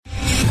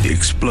The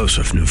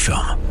explosive new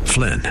film,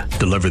 Flynn,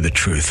 deliver the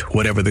truth,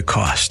 whatever the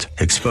cost.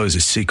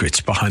 Exposes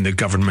secrets behind the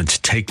government's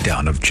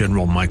takedown of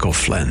General Michael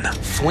Flynn.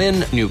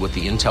 Flynn knew what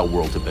the intel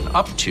world had been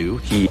up to.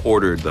 He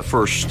ordered the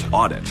first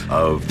audit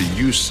of the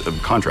use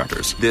of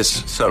contractors.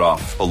 This set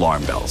off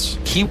alarm bells.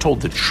 He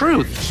told the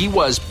truth. He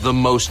was the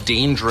most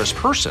dangerous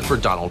person for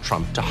Donald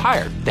Trump to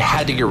hire. They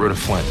had to get rid of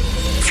Flynn.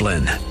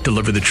 Flynn,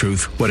 deliver the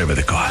truth, whatever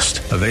the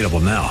cost. Available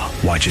now.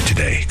 Watch it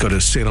today. Go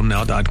to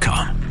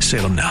salemnow.com.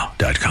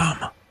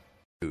 salemnow.com.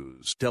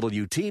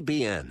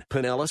 WTBN,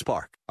 Pinellas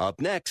Park.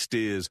 Up next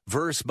is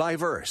Verse by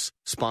Verse,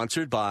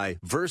 sponsored by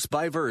Verse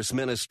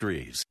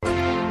Ministries.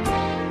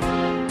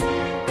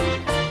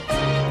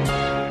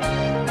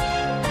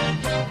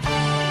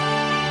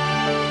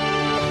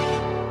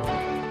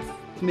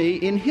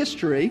 In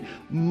history,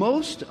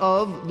 most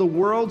of the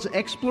world's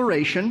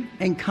exploration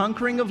and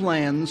conquering of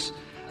lands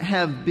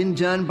have been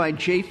done by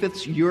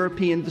Japheth's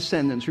European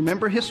descendants.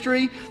 Remember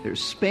history?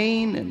 There's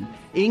Spain and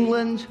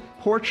England,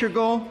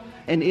 Portugal,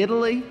 and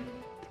Italy.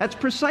 That's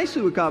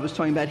precisely what God was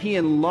talking about. He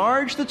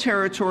enlarged the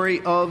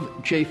territory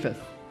of Japheth.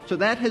 So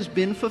that has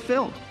been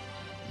fulfilled.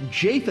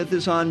 Japheth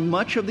is on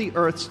much of the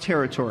earth's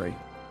territory.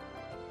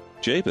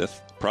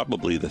 Japheth,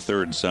 probably the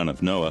third son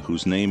of Noah,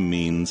 whose name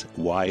means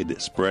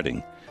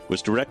wide-spreading,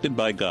 was directed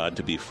by God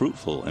to be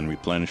fruitful and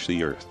replenish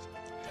the earth.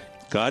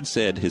 God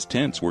said his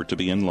tents were to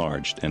be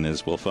enlarged, and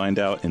as we'll find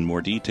out in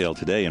more detail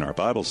today in our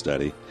Bible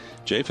study,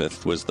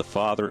 Japheth was the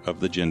father of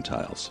the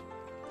Gentiles.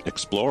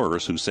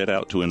 Explorers who set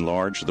out to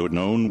enlarge the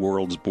known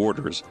world's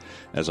borders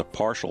as a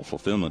partial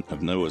fulfillment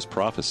of Noah's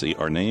prophecy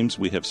are names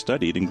we have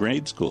studied in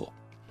grade school.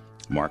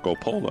 Marco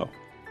Polo,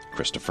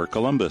 Christopher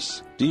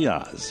Columbus,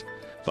 Diaz,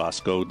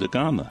 Vasco da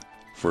Gama,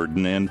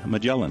 Ferdinand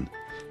Magellan,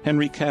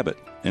 Henry Cabot,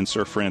 and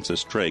Sir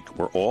Francis Drake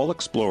were all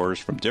explorers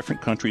from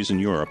different countries in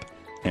Europe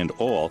and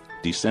all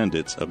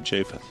descendants of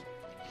Japheth.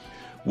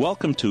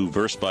 Welcome to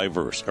Verse by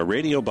Verse, a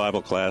radio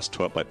Bible class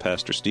taught by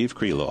Pastor Steve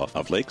Kreloff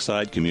of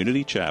Lakeside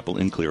Community Chapel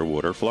in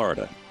Clearwater,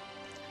 Florida.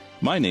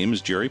 My name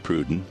is Jerry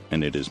Pruden,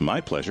 and it is my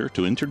pleasure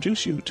to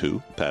introduce you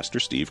to Pastor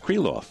Steve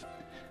Kreloff.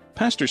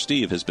 Pastor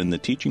Steve has been the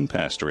teaching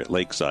pastor at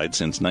Lakeside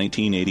since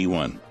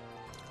 1981.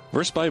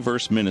 Verse by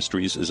Verse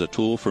Ministries is a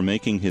tool for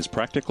making his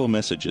practical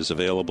messages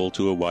available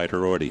to a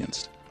wider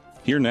audience.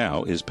 Here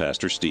now is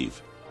Pastor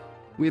Steve.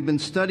 We have been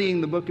studying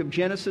the book of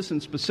Genesis,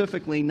 and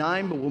specifically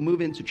 9, but we'll move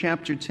into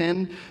chapter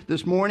 10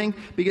 this morning,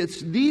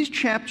 because these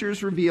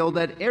chapters reveal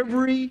that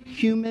every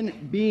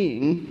human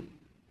being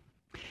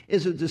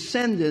is a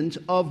descendant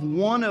of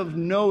one of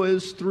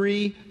Noah's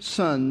 3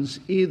 sons,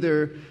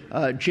 either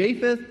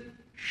Japheth,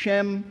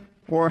 Shem,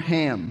 or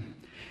Ham.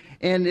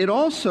 And it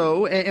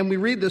also, and we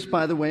read this,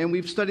 by the way, and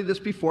we've studied this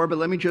before, but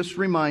let me just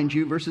remind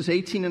you, verses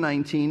 18 and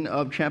 19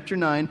 of chapter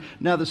 9.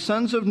 Now the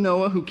sons of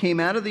Noah who came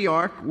out of the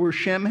ark were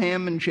Shem,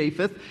 Ham, and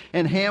Japheth,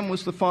 and Ham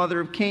was the father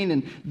of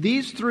Canaan.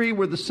 These 3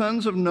 were the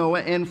sons of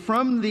Noah, and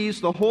from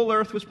these the whole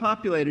earth was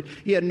populated.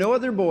 He had no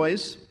other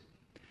boys.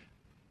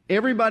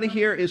 Everybody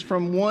here is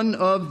from one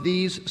of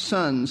these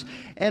sons.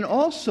 And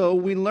also,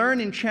 we learn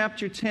in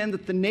chapter 10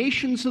 that the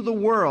nations of the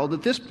world,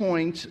 at this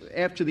point,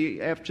 after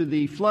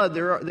the flood,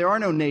 there are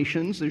no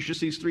nations. There's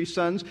just these 3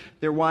 sons,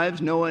 their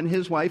wives, Noah and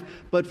his wife.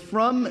 But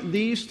from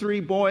these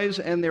 3 boys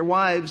and their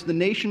wives, the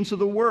nations of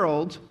the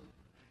world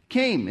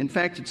came. In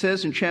fact, it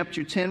says in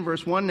chapter 10,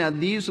 verse 1, now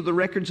these are the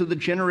records of the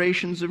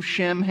generations of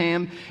Shem,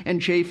 Ham,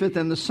 and Japheth,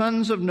 and the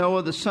sons of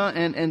Noah,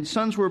 and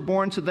sons were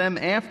born to them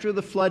after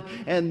the flood.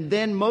 And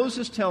then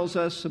Moses tells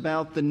us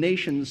about the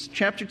nations.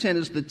 Chapter 10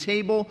 is the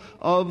table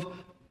of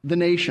the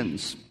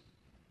nations.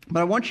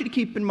 But I want you to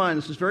keep in mind,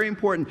 this is very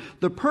important,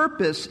 the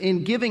purpose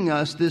in giving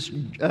us this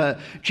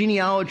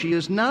genealogy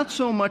is not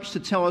so much to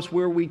tell us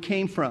where we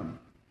came from.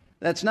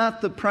 That's not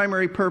the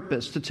primary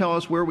purpose, to tell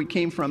us where we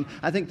came from.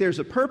 I think there's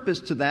a purpose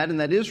to that, and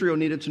that Israel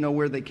needed to know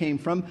where they came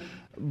from.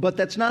 But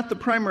that's not the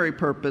primary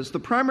purpose. The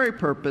primary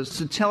purpose is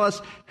to tell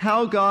us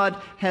how God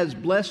has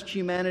blessed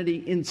humanity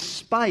in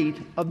spite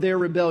of their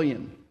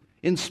rebellion.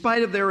 In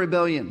spite of their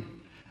rebellion.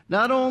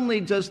 Not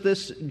only does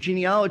this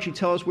genealogy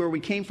tell us where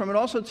we came from, it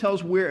also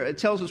tells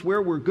us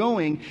where we're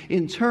going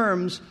in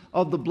terms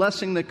of the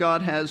blessing that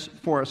God has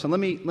for us. And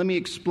let me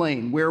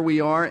explain where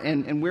we are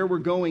and where we're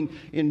going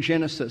in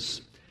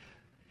Genesis.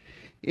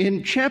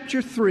 In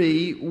chapter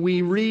 3,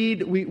 we've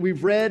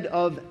read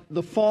of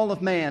the fall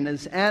of man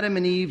as Adam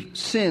and Eve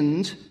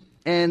sinned,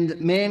 and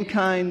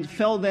mankind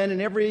fell then,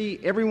 and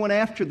everyone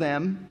after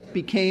them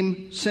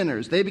became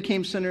sinners. They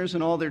became sinners,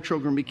 and all their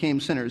children became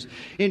sinners.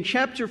 In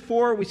chapter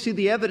 4, we see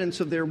the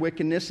evidence of their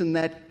wickedness in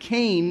that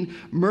Cain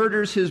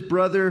murders his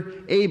brother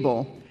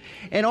Abel.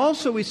 And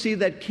also we see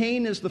that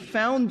Cain is the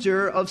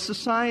founder of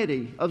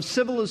society, of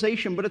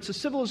civilization, but it's a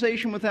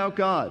civilization without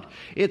God.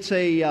 It's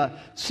a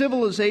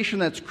civilization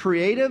that's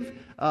creative.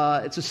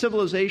 It's a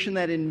civilization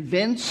that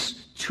invents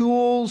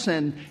tools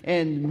and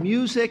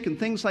music and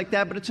things like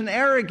that, but it's an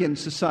arrogant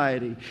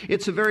society.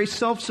 It's a very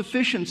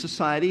self-sufficient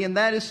society, and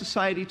that is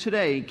society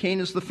today. Cain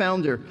is the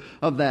founder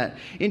of that.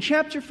 In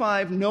chapter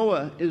 5,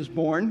 Noah is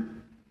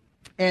born.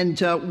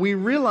 And we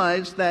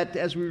realize that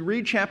as we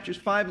read chapters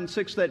 5 and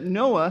 6, that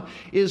Noah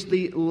is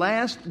the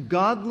last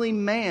godly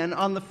man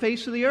on the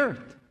face of the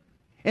earth.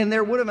 And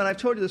there would have, and I've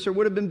told you this, there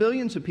would have been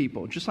billions of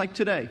people, just like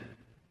today.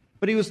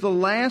 But he was the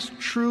last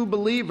true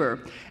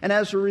believer. And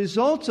as a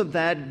result of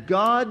that,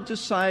 God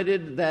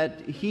decided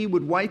that he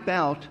would wipe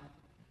out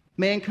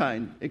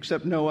mankind,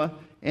 except Noah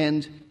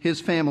and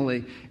his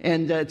family.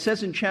 And it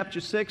says in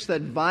chapter 6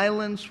 that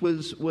violence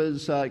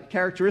was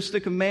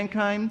characteristic of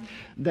mankind,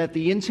 that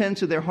the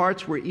intents of their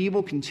hearts were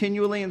evil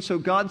continually, and so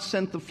God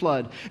sent the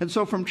flood. And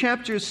so from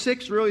chapters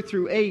 6 really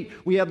through 8,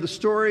 we have the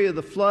story of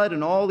the flood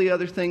and all the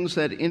other things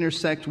that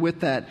intersect with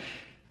that.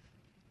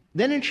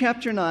 Then in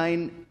chapter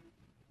 9,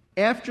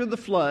 after the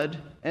flood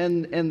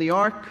and the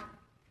ark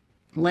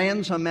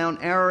lands on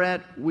Mount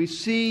Ararat, we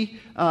see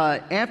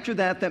after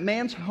that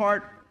man's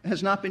heart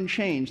has not been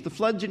changed. The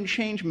flood didn't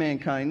change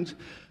mankind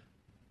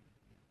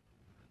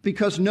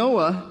because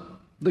Noah,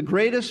 the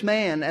greatest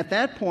man at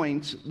that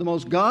point, the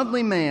most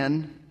godly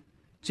man,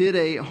 did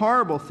a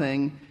horrible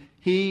thing.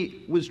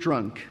 He was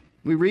drunk.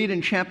 We read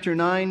in chapter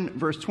 9,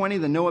 verse 20,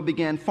 that Noah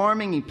began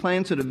farming, he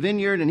planted a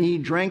vineyard, and he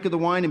drank of the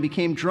wine and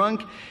became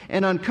drunk,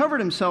 and uncovered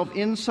himself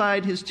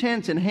inside his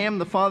tent. And Ham,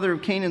 the father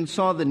of Canaan,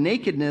 saw the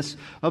nakedness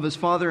of his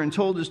father and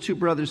told his two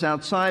brothers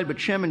outside.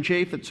 But Shem and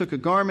Japheth took a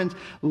garment,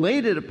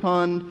 laid it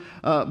upon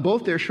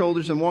both their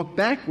shoulders, and walked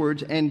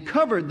backwards, and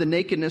covered the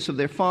nakedness of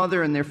their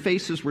father, and their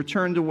faces were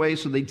turned away,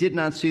 so they did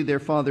not see their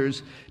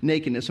father's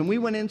nakedness. And we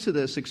went into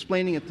this,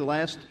 explaining it the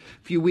last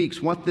few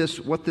weeks, what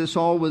this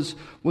all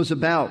was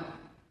about.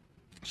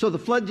 So the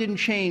flood didn't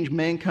change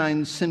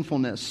mankind's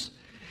sinfulness.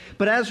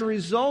 But as a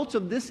result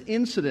of this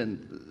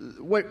incident,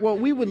 what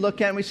we would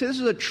look at, and we say this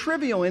is a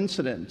trivial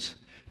incident,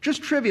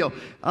 just trivial.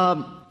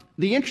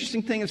 The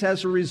interesting thing is,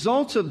 as a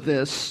result of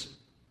this,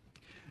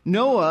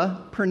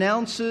 Noah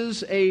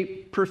pronounces a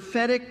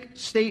prophetic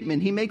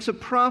statement. He makes a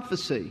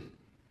prophecy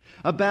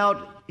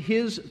about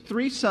his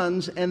 3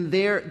 sons and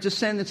their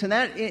descendants. And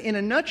that, in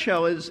a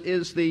nutshell,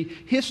 is the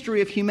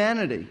history of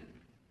humanity.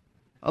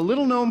 A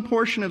little-known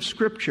portion of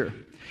Scripture.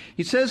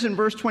 He says in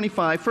verse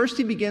 25, first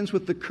he begins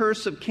with the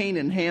curse of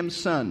Canaan, Ham's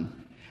son.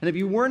 And if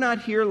you were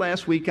not here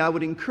last week, I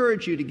would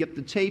encourage you to get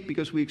the tape,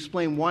 because we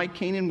explain why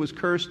Canaan was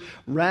cursed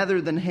rather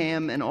than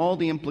Ham and all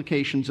the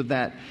implications of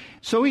that.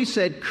 So he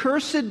said,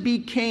 cursed be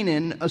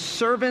Canaan, a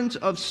servant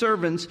of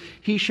servants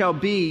he shall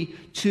be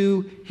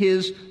to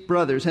his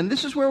brothers. And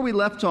this is where we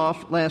left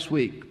off last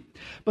week.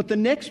 But the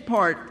next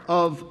part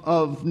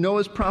of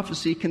Noah's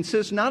prophecy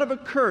consists not of a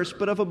curse,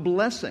 but of a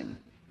blessing.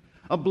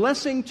 A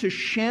blessing to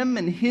Shem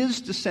and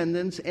his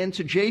descendants and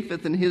to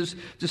Japheth and his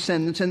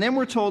descendants. And then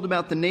we're told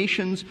about the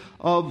nations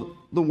of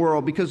the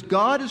world, because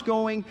God is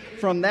going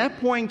from that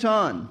point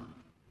on.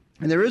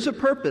 And there is a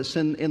purpose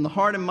in the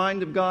heart and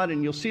mind of God,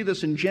 and you'll see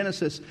this in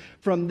Genesis.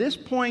 From this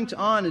point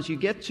on, as you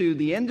get to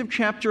the end of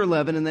chapter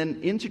 11 and then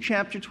into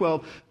chapter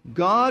 12,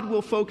 God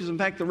will focus, in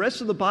fact, the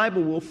rest of the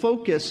Bible will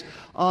focus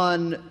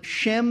on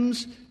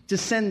Shem's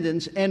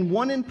descendants, and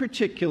one in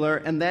particular,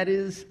 and that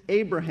is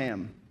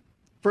Abraham.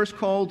 First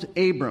called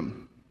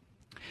Abram.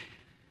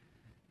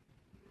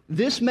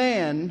 This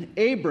man,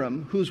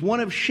 Abram, who's one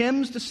of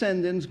Shem's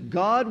descendants,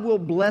 God will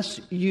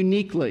bless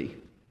uniquely.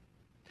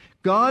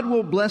 God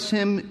will bless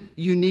him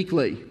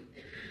uniquely.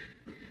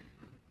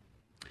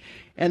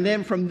 And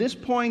then from this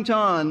point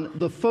on,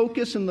 the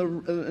focus in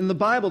the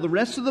Bible, the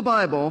rest of the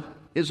Bible,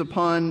 is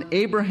upon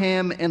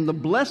Abraham and the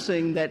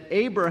blessing that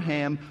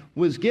Abraham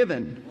was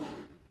given,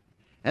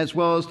 as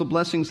well as the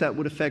blessings that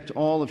would affect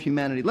all of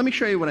humanity. Let me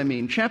show you what I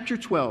mean. Chapter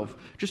 12.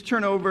 Just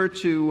turn over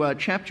to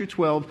chapter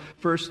 12,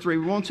 verse 3.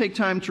 We won't take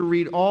time to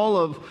read all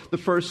of the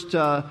first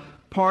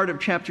part of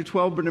chapter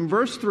 12, but in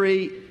verse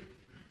 3,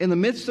 in the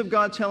midst of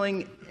God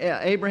telling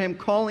Abraham,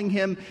 calling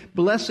him,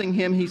 blessing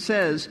him, he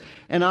says,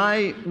 and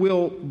I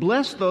will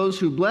bless those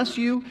who bless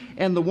you,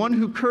 and the one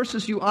who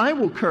curses you I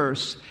will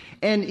curse.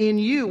 And in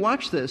you,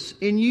 watch this,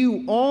 in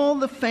you all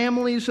the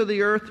families of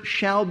the earth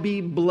shall be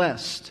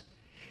blessed.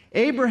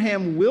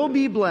 Abraham will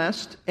be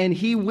blessed, and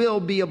he will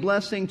be a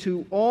blessing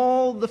to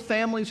all the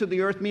families of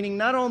the earth, meaning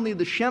not only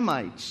the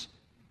Shemites,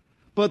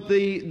 but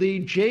the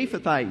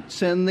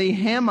Japhethites and the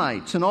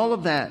Hamites and all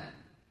of that.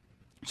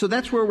 So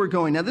that's where we're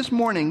going. Now this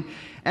morning,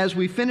 as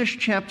we finish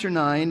chapter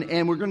 9,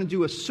 and we're going to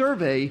do a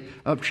survey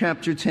of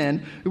chapter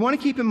 10, we want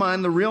to keep in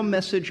mind the real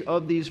message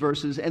of these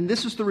verses, and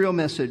this is the real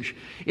message.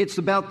 It's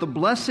about the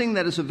blessing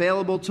that is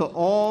available to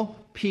all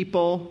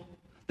people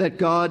that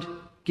God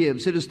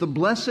gives. It is the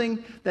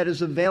blessing that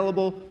is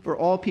available for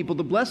all people,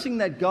 the blessing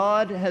that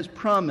God has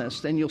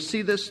promised, and you'll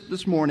see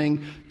this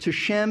morning, to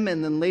Shem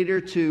and then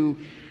later to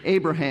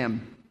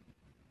Abraham.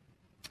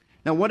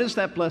 Now, what is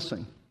that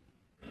blessing?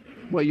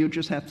 Well, you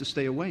just have to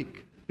stay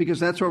awake, because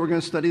that's what we're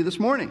going to study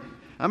this morning.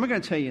 I'm not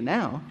going to tell you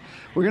now.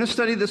 We're going to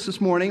study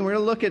this morning. We're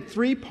going to look at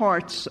 3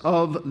 parts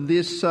of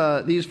these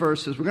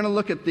verses. We're going to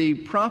look at the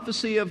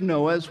prophecy of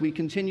Noah as we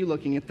continue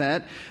looking at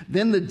that,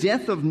 then the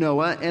death of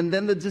Noah, and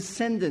then the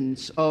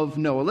descendants of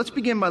Noah. Let's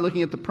begin by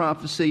looking at the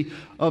prophecy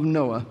of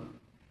Noah.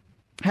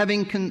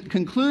 having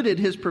concluded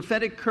his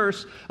prophetic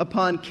curse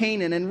upon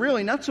Canaan, and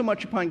really not so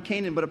much upon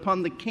Canaan, but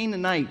upon the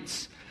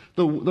Canaanites,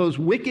 those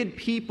wicked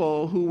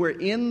people who were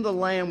in the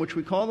land, which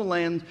we call the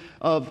land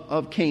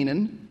of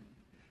Canaan,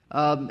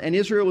 and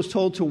Israel was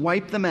told to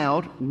wipe them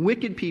out.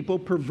 Wicked people,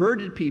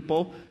 perverted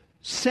people,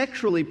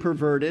 sexually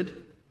perverted,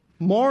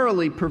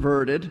 morally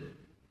perverted,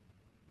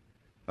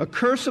 a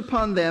curse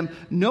upon them.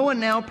 Noah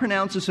now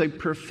pronounces a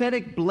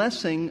prophetic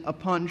blessing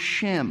upon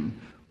Shem.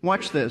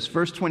 Watch this,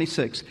 verse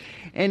 26.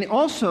 And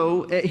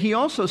he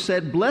also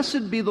said,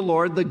 "Blessed be the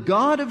Lord, the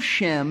God of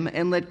Shem,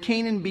 and let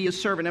Canaan be a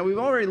servant." Now, we've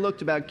already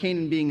looked about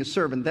Canaan being a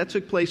servant. That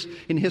took place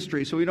in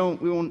history, so we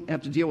won't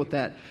have to deal with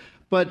that.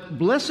 But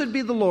blessed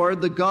be the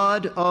Lord, the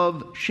God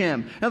of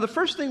Shem. Now, the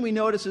first thing we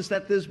notice is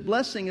that this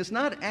blessing is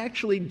not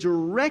actually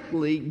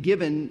directly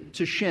given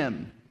to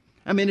Shem.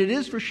 I mean, it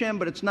is for Shem,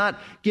 but it's not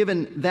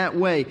given that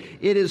way.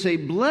 It is a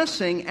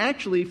blessing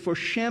actually for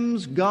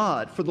Shem's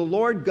God, for the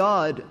Lord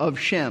God of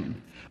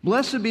Shem.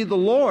 Blessed be the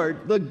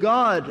Lord, the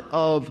God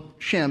of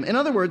Shem. In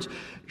other words,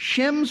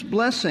 Shem's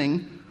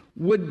blessing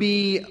would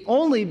be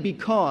only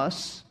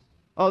because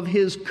of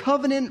his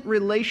covenant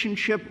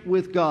relationship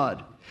with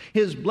God.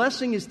 His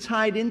blessing is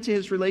tied into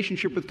his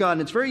relationship with God.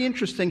 And it's very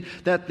interesting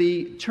that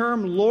the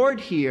term Lord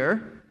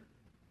here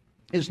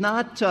is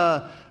not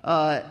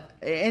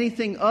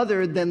anything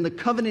other than the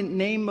covenant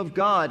name of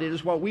God. It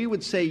is what we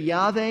would say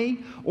Yahweh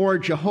or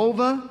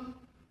Jehovah.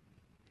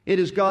 It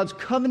is God's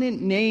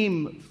covenant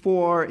name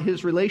for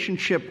his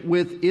relationship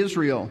with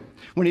Israel.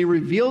 When he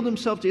revealed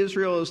himself to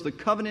Israel as the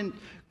covenant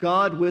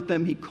God with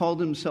them, he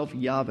called himself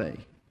Yahweh.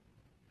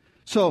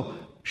 So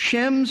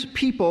Shem's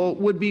people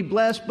would be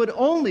blessed, but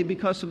only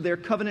because of their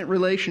covenant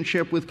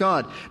relationship with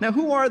God. Now,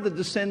 who are the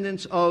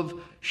descendants of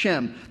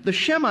Shem? The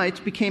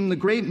Shemites became the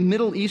great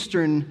Middle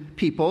Eastern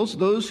peoples,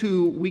 those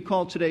who we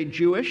call today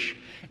Jewish,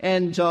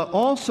 and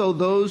also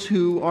those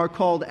who are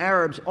called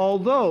Arabs,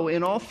 although,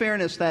 in all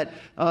fairness, that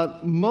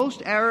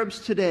most Arabs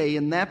today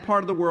in that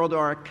part of the world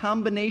are a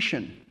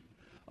combination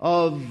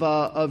of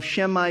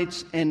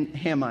Shemites and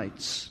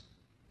Hamites.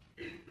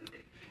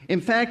 In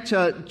fact,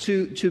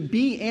 to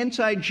be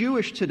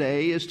anti-Jewish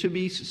today is to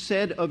be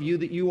said of you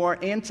that you are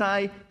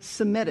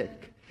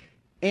anti-Semitic,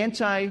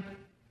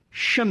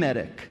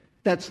 anti-Shemitic.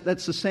 That's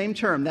the same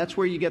term. That's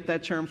where you get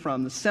that term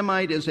from. The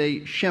Semite is a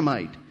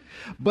Shemite.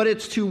 But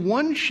it's to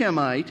one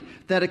Shemite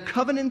that a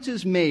covenant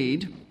is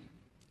made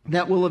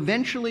that will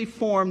eventually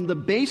form the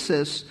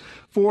basis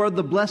for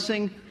the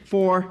blessing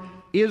for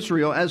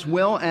Israel as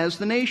well as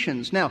the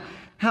nations. Now,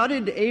 how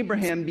did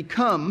Abraham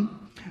become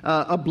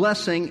a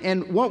blessing,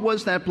 and what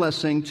was that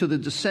blessing to the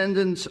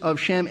descendants of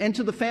Shem and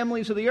to the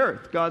families of the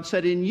earth? God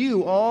said, "In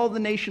you, all the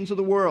nations of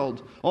the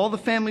world, all the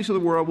families of the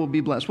world will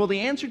be blessed." Well, the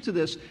answer to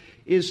this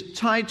is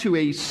tied to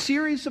a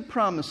series of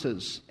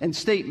promises and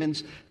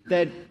statements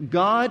that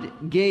God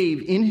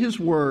gave in his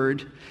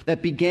word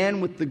that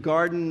began with the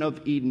Garden of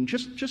Eden.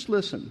 Just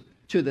listen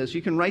to this.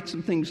 You can write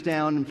some things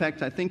down. In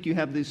fact, I think you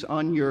have this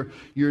on your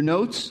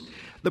notes.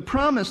 The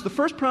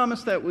first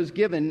promise that was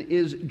given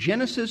is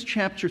Genesis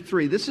chapter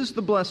 3. This is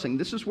the blessing.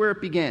 This is where it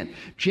began.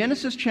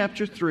 Genesis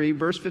chapter 3,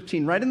 verse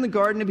 15. Right in the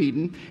Garden of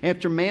Eden,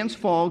 after man's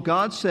fall,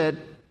 God said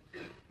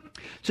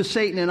to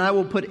Satan, "And I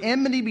will put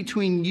enmity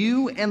between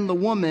you and the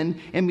woman,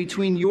 and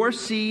between your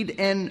seed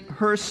and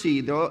her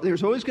seed."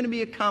 There's always going to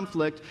be a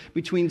conflict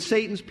between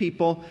Satan's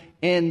people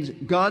and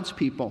God's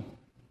people.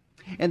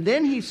 And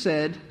then he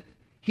said,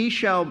 "He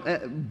shall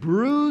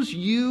bruise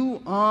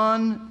you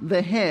on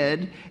the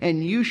head,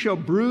 and you shall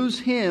bruise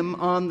him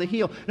on the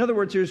heel." In other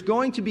words, there's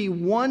going to be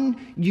one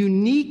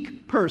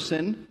unique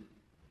person,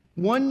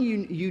 one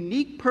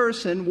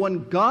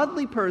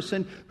godly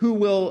person who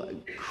will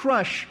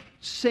crush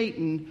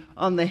Satan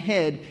on the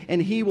head,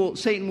 and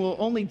Satan will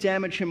only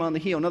damage him on the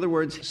heel. In other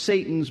words,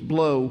 Satan's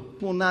blow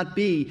will not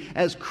be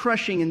as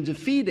crushing and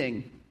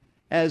defeating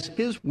as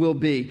his will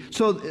be.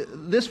 So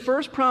this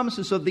first promise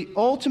is of the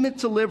ultimate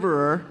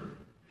deliverer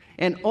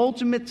and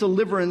ultimate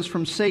deliverance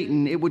from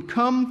Satan. It would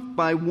come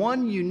by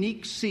one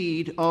unique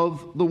seed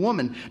of the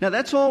woman. Now,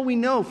 that's all we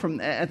know from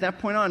at that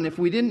point on. If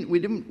we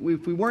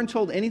weren't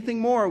told anything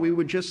more, we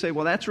would just say,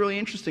 "Well, that's really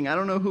interesting. I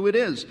don't know who it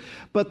is."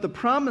 But the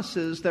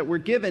promises that were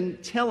given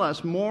tell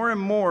us more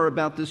and more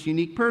about this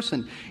unique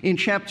person. In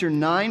chapter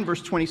 9,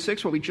 verse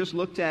 26, what we just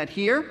looked at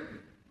here,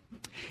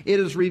 it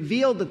is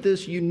revealed that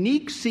this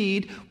unique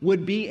seed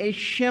would be a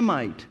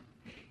Shemite.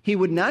 He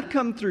would not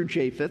come through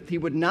Japheth. He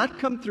would not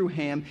come through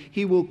Ham.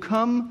 He will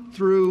come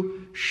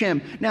through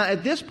Shem. Now,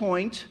 at this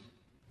point,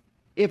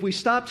 if we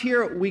stopped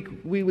here,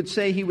 we would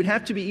say he would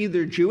have to be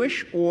either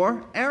Jewish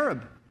or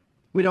Arab.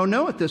 We don't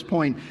know at this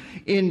point.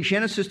 In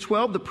Genesis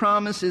 12, the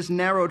promise is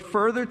narrowed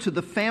further to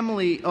the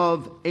family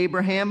of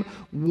Abraham,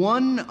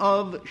 one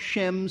of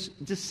Shem's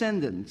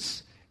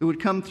descendants. It would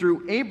come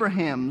through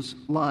Abraham's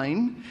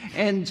line.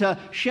 And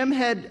Shem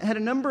had a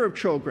number of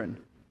children.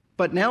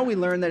 But now we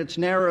learn that it's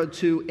narrowed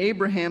to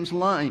Abraham's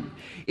line.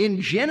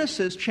 In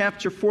Genesis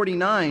chapter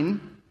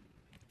 49,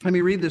 let me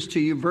read this to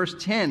you, verse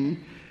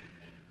 10.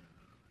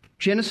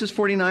 Genesis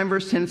 49,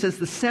 verse 10, it says,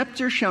 "The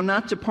scepter shall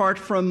not depart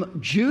from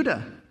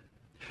Judah,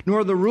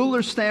 nor the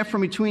ruler's staff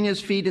from between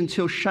his feet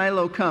until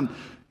Shiloh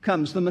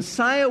comes. The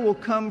Messiah will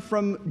come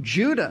from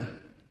Judah.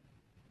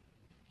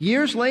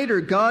 Years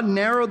later, God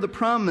narrowed the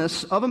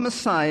promise of a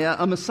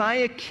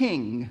Messiah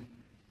king,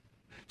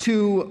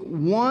 to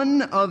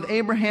one of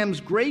Abraham's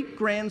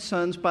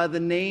great-grandsons by the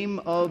name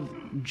of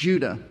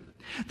Judah.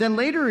 Then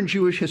later in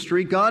Jewish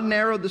history, God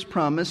narrowed this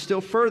promise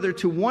still further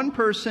to one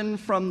person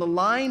from the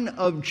line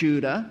of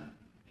Judah,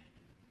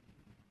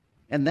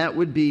 and that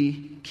would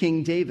be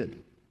King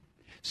David.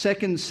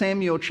 2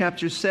 Samuel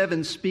chapter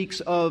 7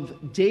 speaks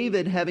of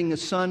David having a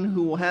son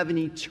who will have an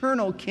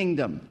eternal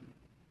kingdom.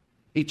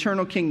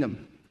 Eternal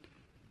kingdom.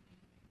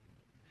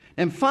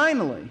 And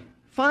finally,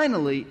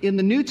 in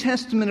the New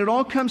Testament, it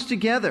all comes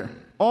together.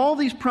 All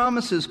these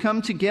promises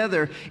come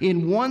together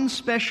in one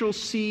special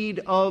seed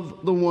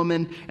of the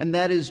woman, and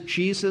that is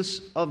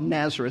Jesus of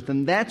Nazareth.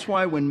 And that's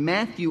why when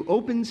Matthew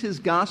opens his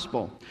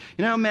gospel,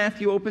 you know how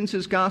Matthew opens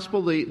his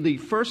gospel? The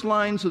first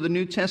lines of the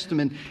New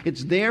Testament,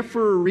 it's there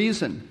for a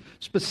reason.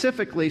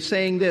 Specifically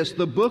saying this,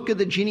 the book of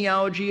the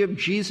genealogy of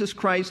Jesus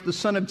Christ, the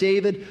son of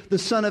David, the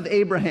son of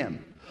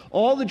Abraham.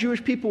 All the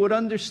Jewish people would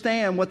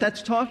understand what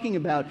that's talking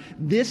about.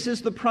 This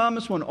is the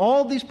promised one.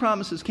 All these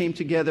promises came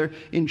together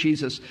in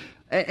Jesus.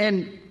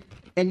 And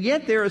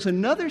yet there is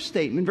another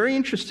statement, very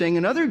interesting,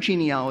 another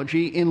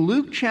genealogy in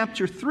Luke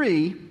chapter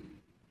 3.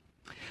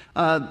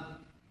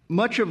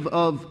 Much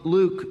of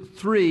Luke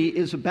 3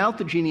 is about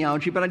the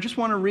genealogy, but I just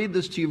want to read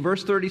this to you.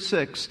 Verse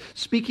 36,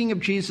 speaking of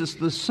Jesus,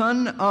 the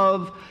son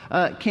of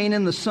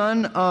Canaan, the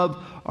son of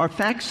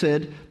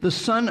Arphaxad, the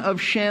son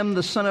of Shem,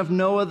 the son of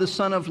Noah, the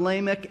son of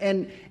Lamech.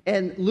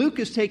 And Luke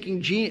is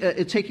taking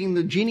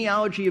the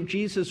genealogy of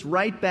Jesus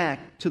right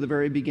back to the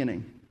very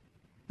beginning.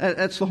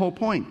 That's the whole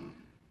point.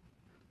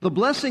 The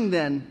blessing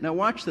then, now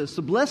watch this,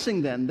 the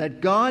blessing then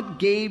that God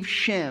gave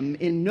Shem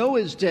in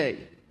Noah's day,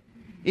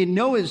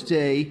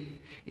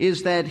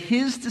 is that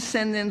his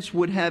descendants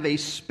would have a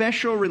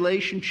special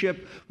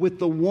relationship with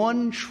the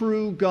one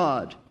true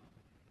God.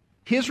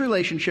 His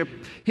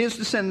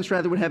descendants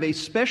would have a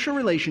special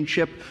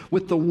relationship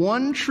with the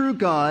one true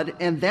God,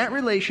 and that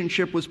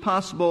relationship was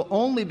possible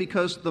only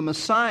because the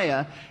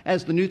Messiah,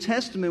 as the New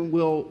Testament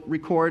will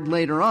record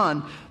later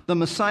on, the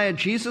Messiah,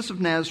 Jesus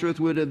of Nazareth,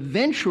 would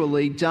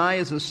eventually die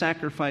as a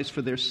sacrifice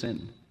for their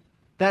sin.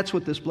 That's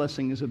what this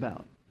blessing is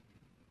about.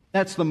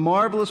 That's the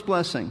marvelous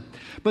blessing.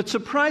 But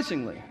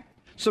surprisingly,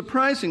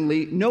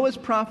 Noah's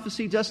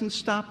prophecy doesn't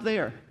stop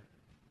there.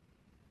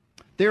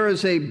 There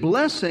is a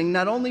blessing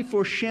not only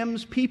for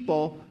Shem's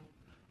people,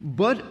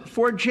 but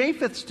for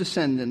Japheth's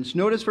descendants.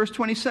 Notice verse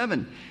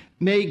 27.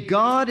 May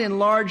God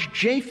enlarge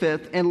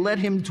Japheth and let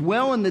him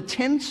dwell in the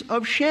tents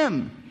of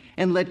Shem,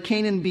 and let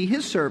Canaan be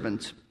his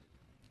servant.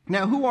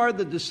 Now, who are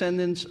the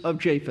descendants of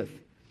Japheth?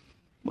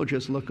 Well,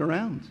 just look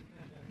around.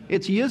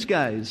 It's yous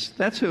guys.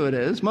 That's who it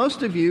is.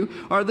 Most of you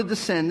are the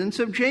descendants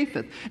of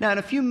Japheth. Now, in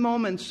a few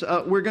moments,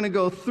 we're going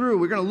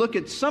to look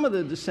at some of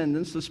the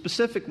descendants, the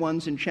specific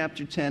ones in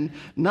chapter 10,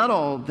 not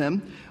all of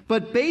them.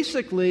 But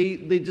basically,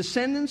 the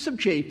descendants of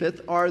Japheth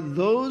are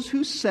those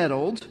who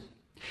settled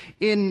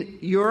in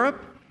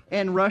Europe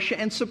and Russia,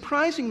 and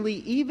surprisingly,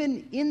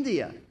 even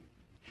India.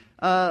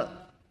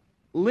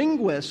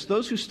 Linguists,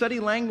 those who study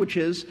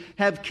languages,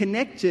 have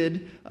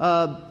connected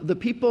the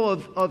people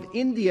of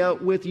India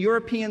with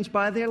Europeans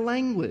by their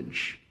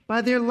language.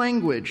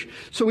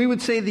 So we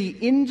would say the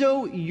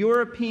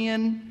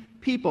Indo-European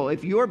people.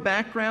 If your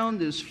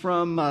background is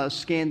from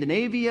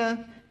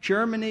Scandinavia,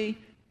 Germany,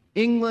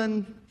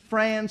 England,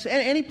 France,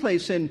 any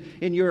place in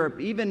Europe,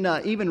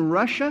 even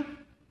Russia,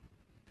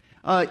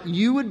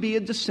 you would be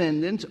a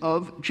descendant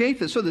of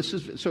Japheth.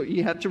 So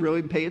you have to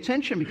really pay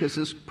attention because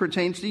this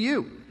pertains to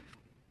you.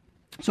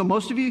 So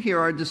most of you here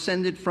are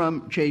descended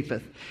from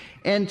Japheth.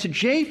 And to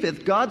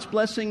Japheth, God's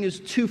blessing is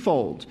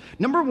twofold.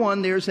 Number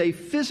one, there's a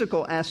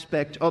physical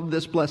aspect of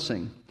this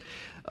blessing.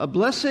 A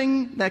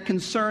blessing that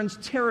concerns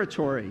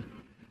territory.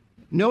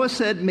 Noah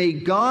said, may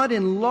God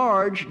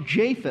enlarge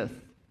Japheth.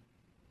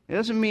 It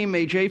doesn't mean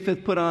may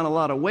Japheth put on a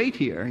lot of weight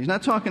here. He's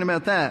not talking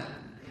about that.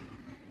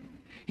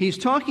 He's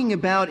talking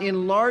about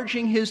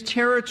enlarging his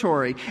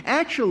territory.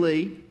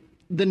 Actually,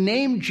 the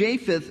name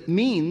Japheth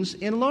means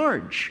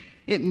enlarge.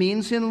 It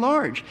means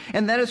enlarge.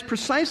 And that is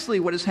precisely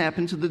what has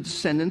happened to the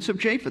descendants of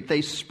Japheth.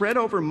 They spread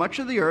over much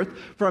of the earth,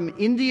 from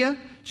India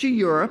to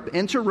Europe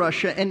and to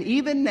Russia, and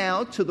even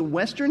now to the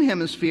Western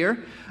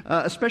Hemisphere,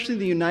 especially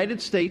the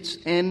United States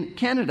and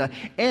Canada.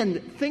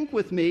 And think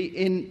with me,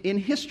 in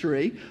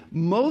history,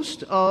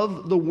 most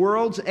of the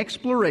world's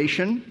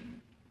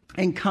exploration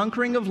and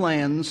conquering of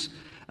lands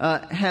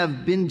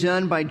have been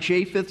done by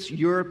Japheth's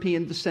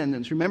European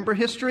descendants. Remember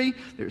history?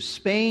 There's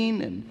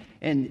Spain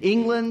and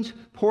England,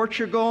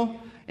 Portugal,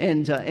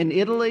 and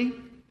Italy.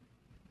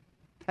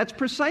 That's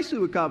precisely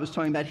what God was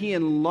talking about. He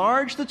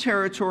enlarged the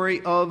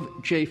territory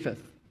of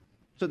Japheth.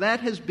 So that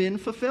has been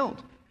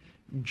fulfilled.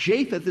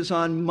 Japheth is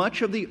on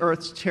much of the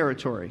earth's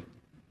territory.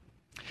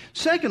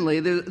 Secondly,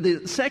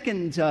 the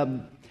second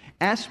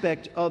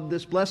aspect of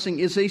this blessing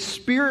is a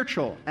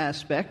spiritual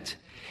aspect.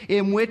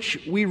 in which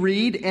we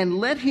read, "And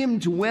let him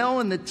dwell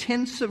in the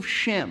tents of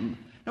Shem."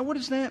 Now, what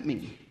does that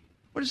mean?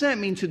 What does that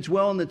mean, to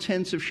dwell in the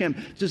tents of Shem?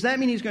 Does that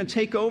mean he's going to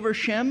take over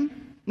Shem?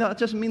 No, it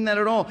doesn't mean that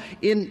at all.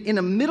 In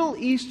a Middle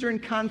Eastern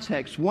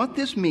context, what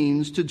this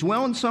means, to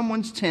dwell in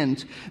someone's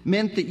tent,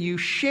 meant that you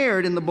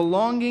shared in the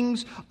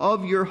belongings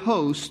of your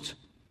host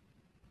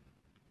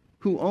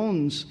who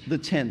owns the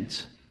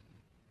tent.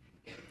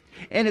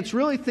 And it's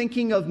really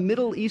thinking of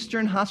Middle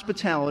Eastern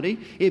hospitality.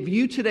 If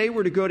you today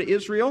were to go to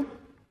Israel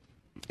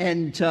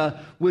and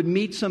would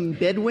meet some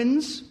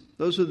Bedouins,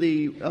 those are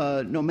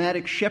the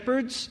nomadic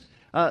shepherds,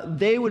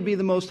 they would be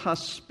the most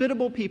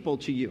hospitable people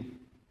to you,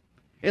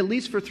 at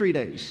least for 3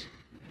 days.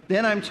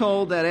 Then I'm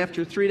told that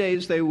after 3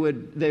 days they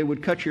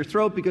would cut your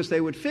throat, because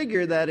they would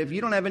figure that if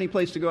you don't have any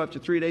place to go after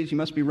 3 days, you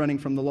must be running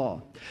from the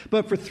law.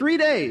 But for 3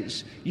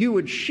 days, you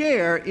would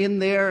share in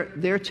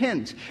their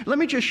tent. Let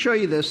me just show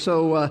you this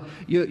so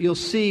you'll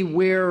see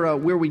where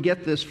we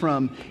get this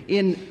from.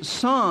 In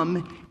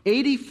Psalm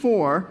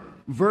 84,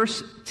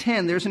 verse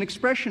 10, there's an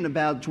expression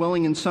about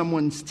dwelling in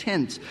someone's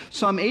tent.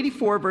 Psalm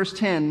 84, verse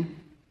 10,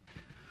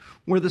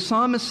 where the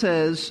psalmist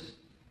says,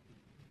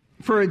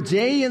 "For a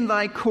day in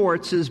thy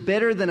courts is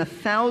better than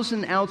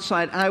 1,000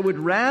 outside. I would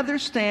rather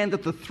stand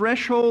at the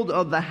threshold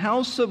of the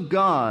house of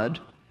God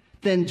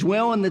than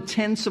dwell in the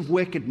tents of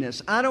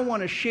wickedness." I don't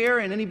want to share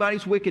in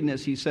anybody's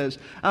wickedness, he says.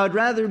 I would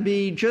rather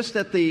be just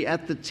at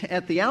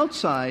the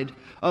outside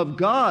of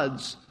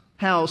God's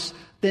house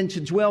than to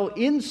dwell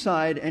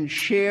inside and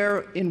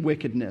share in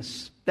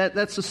wickedness.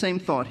 That's the same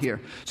thought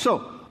here.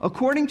 So,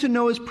 according to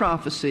Noah's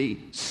prophecy,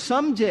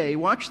 someday,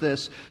 watch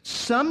this,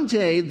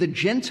 someday the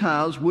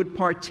Gentiles would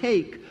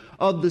partake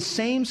of the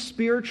same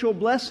spiritual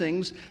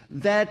blessings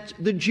that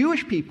the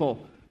Jewish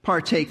people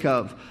partake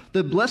of.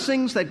 The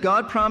blessings that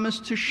God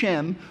promised to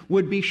Shem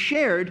would be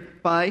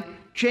shared by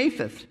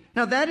Japheth.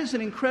 Now, that is an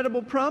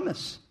incredible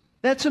promise.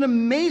 That's an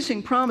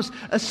amazing promise,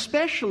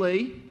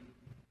 especially,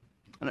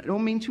 and I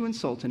don't mean to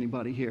insult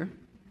anybody here,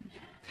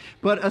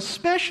 but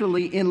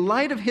especially in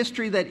light of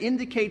history that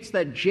indicates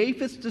that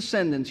Japheth's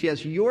descendants,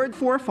 yes, your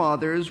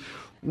forefathers,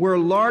 were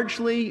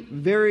largely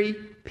very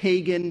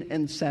pagan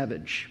and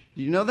savage.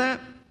 Do you know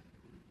that?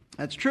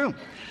 That's true.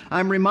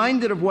 I'm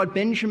reminded of what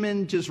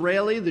Benjamin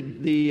Disraeli,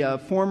 the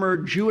former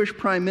Jewish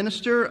Prime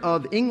Minister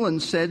of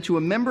England, said to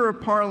a member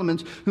of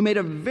Parliament who made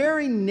a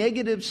very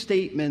negative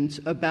statement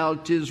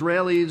about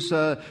Disraeli's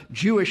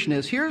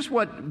Jewishness. Here's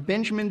what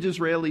Benjamin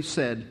Disraeli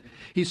said.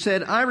 He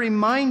said, "I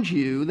remind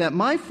you that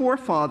my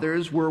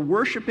forefathers were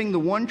worshiping the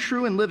one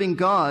true and living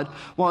God,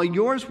 while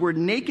yours were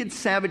naked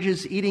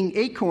savages eating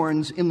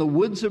acorns in the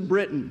woods of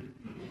Britain."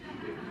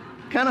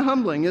 Kind of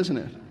humbling, isn't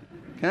it?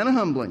 Kind of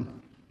humbling.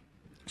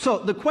 So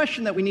the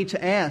question that we need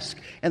to ask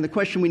and the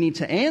question we need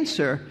to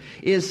answer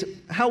is,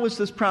 how was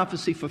this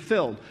prophecy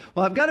fulfilled?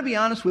 Well, I've got to be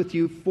honest with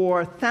you,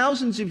 for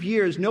thousands of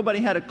years, nobody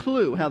had a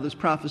clue how this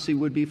prophecy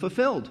would be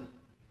fulfilled.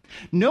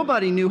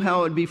 Nobody knew how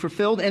it would be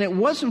fulfilled, and it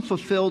wasn't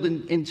fulfilled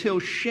until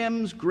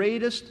Shem's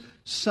greatest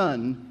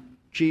son,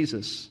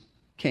 Jesus,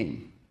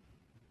 came.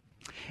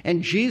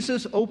 And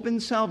Jesus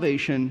opened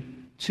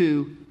salvation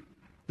to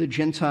the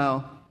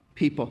Gentile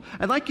people.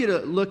 I'd like you to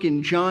look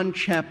in John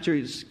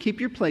chapters, keep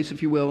your place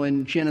if you will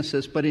in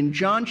Genesis, but in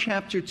John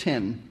chapter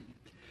 10.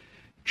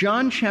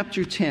 John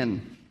chapter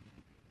 10.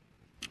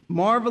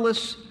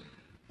 Marvelous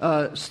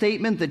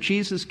statement that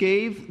Jesus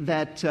gave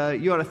that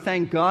you ought to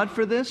thank God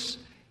for this.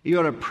 You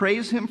ought to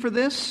praise him for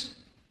this.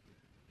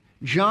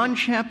 John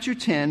chapter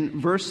 10,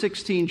 verse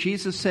 16,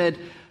 Jesus said,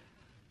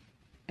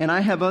 "And I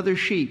have other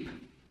sheep,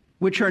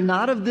 which are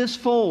not of this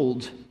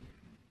fold.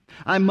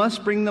 I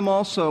must bring them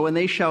also, and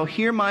they shall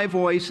hear my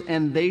voice,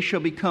 and they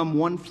shall become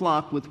one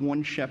flock with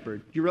one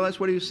shepherd." Do you realize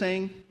what he was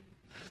saying?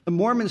 The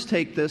Mormons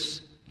take this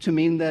to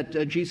mean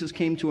that Jesus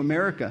came to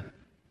America.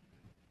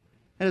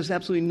 That has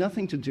absolutely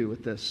nothing to do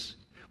with this.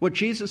 What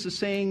Jesus is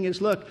saying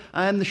is, look,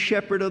 I am the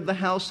shepherd of the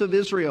house of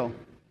Israel.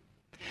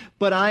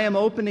 But I am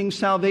opening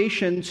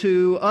salvation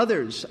to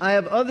others. I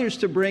have others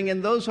to bring,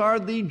 and those are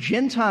the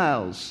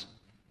Gentiles.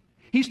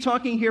 He's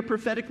talking here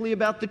prophetically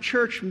about the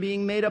church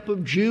being made up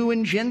of Jew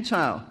and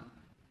Gentile.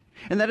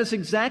 And that is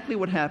exactly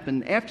what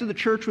happened. After the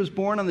church was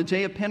born on the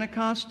day of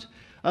Pentecost,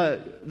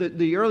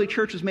 the early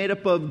church was made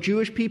up of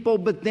Jewish people,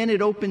 but then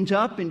it opened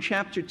up in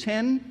chapter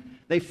 10.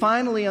 They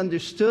finally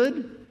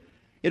understood.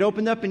 It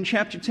opened up in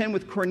chapter 10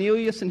 with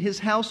Cornelius and his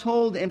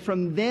household, and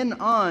from then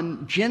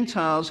on,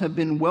 Gentiles have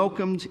been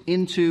welcomed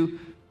into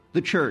the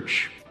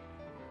church.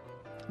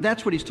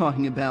 That's what he's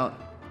talking about.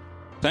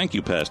 Thank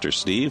you, Pastor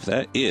Steve.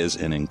 That is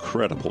an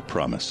incredible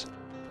promise.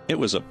 It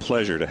was a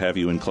pleasure to have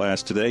you in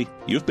class today.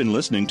 You've been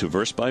listening to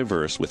Verse by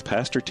Verse with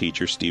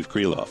pastor-teacher Steve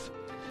Kreloff.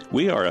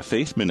 We are a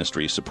faith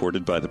ministry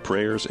supported by the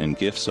prayers and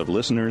gifts of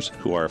listeners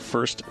who are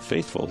first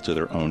faithful to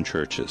their own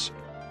churches.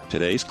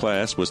 Today's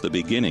class was the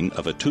beginning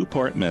of a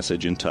two-part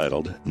message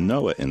entitled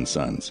Noah and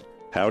Sons,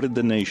 How Did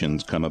the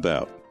Nations Come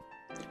About?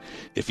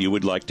 If you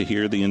would like to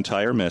hear the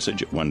entire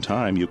message at one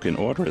time, you can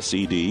order a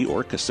CD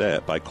or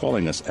cassette by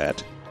calling us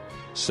at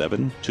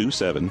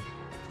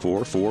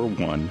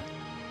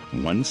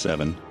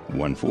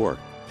 727-441-1714.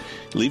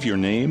 Leave your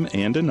name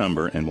and a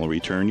number, and we'll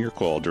return your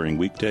call during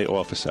weekday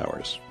office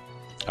hours.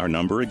 Our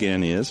number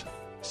again is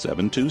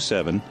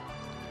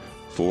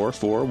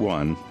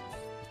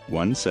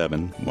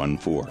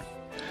 727-441-1714.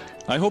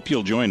 I hope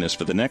you'll join us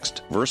for the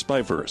next Verse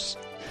by Verse.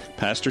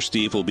 Pastor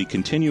Steve will be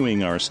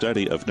continuing our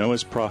study of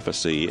Noah's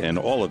prophecy and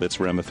all of its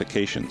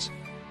ramifications.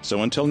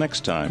 So until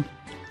next time,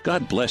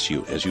 God bless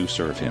you as you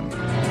serve Him.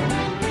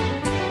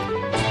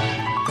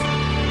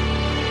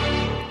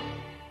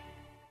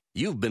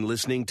 You've been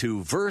listening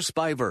to Verse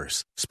by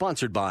Verse,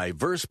 sponsored by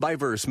Verse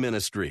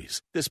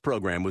Ministries. This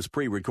program was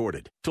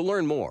pre-recorded. To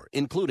learn more,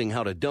 including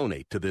how to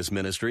donate to this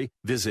ministry,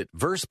 visit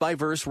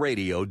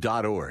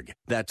versebyverseradio.org.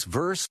 That's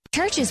Verse.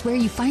 Church is where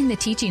you find the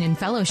teaching and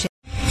fellowship.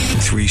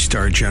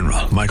 3-star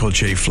General Michael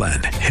J.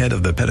 Flynn, head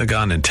of the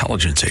Pentagon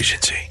Intelligence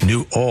Agency,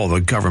 knew all the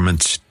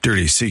government's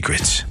dirty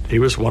secrets. He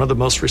was one of the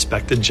most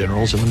respected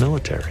generals in the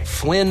military.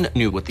 Flynn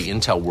knew what the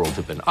intel world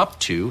had been up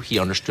to. He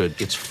understood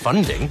its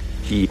funding.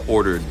 He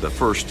ordered the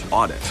first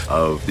audit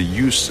of the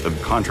use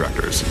of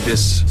contractors.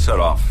 This set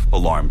off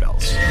alarm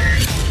bells.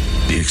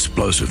 The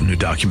explosive new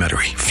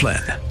documentary,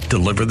 Flynn,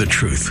 Deliver the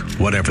Truth,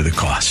 Whatever the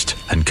Cost,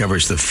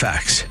 uncovers the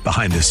facts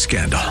behind this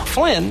scandal.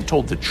 Flynn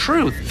told the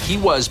truth. He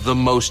was the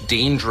most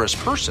dangerous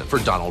person for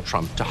Donald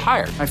Trump to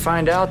hire. I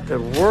find out the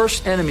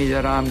worst enemy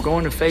that I'm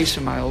going to face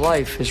in my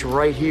life is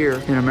right here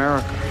in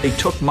America. They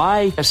took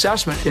my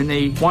assessment and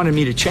they wanted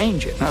me to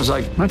change it. And I was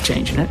like, I'm not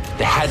changing it.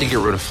 They had to get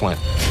rid of Flynn.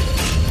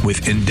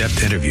 With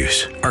in-depth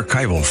interviews,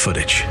 archival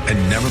footage,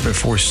 and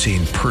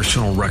never-before-seen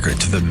personal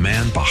records of the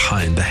man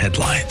behind the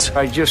headlines.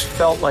 I just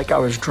felt like I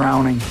was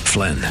drowning.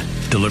 Flynn,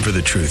 Deliver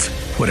the Truth,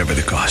 Whatever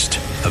the Cost.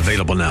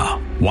 Available now.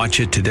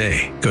 Watch it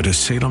today. Go to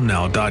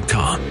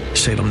salemnow.com.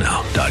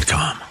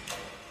 salemnow.com.